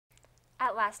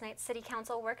At last night's City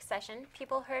Council work session,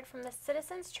 people heard from the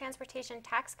Citizens Transportation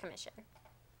Tax Commission.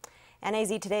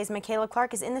 NAZ Today's Michaela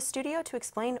Clark is in the studio to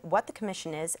explain what the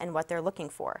commission is and what they're looking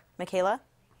for. Michaela?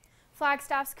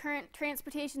 Flagstaff's current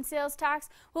transportation sales tax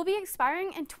will be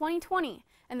expiring in 2020,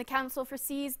 and the council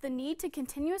foresees the need to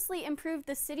continuously improve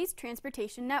the city's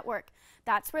transportation network.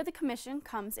 That's where the commission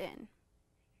comes in.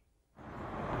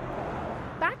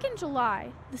 Back in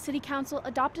July, the City Council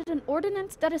adopted an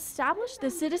ordinance that established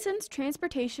the Citizens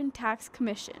Transportation Tax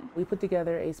Commission. We put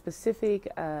together a specific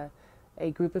a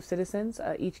group of citizens.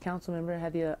 Each council member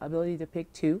had the ability to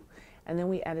pick two, and then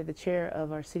we added the chair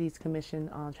of our city's commission,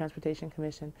 Transportation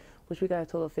Commission, which we got a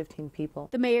total of 15 people.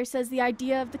 The mayor says the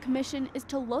idea of the commission is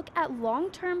to look at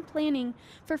long-term planning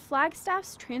for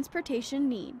Flagstaff's transportation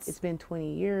needs. It's been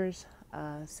 20 years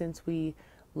since we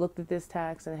looked at this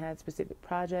tax and had specific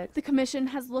projects. The commission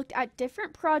has looked at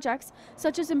different projects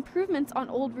such as improvements on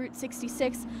Old Route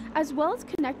 66 as well as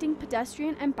connecting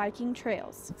pedestrian and biking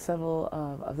trails. Several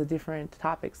of the different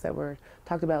topics that were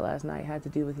talked about last night had to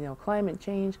do with climate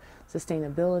change,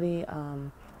 sustainability.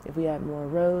 If we add more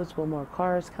roads, will more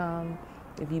cars come?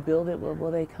 If you build it,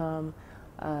 will they come?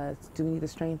 Do we need to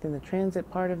strengthen the transit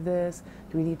part of this?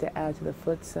 Do we need to add to the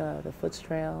foots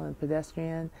trail and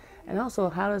pedestrian? And also,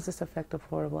 how does this affect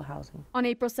affordable housing? On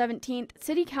April 17th,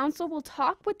 City Council will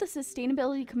talk with the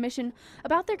Sustainability Commission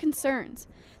about their concerns.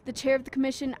 The chair of the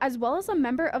commission, as well as a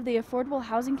member of the Affordable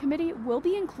Housing Committee, will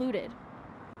be included.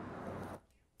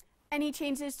 Any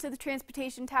changes to the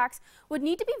transportation tax would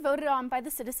need to be voted on by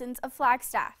the citizens of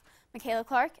Flagstaff. Michaela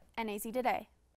Clark, NAZ Today.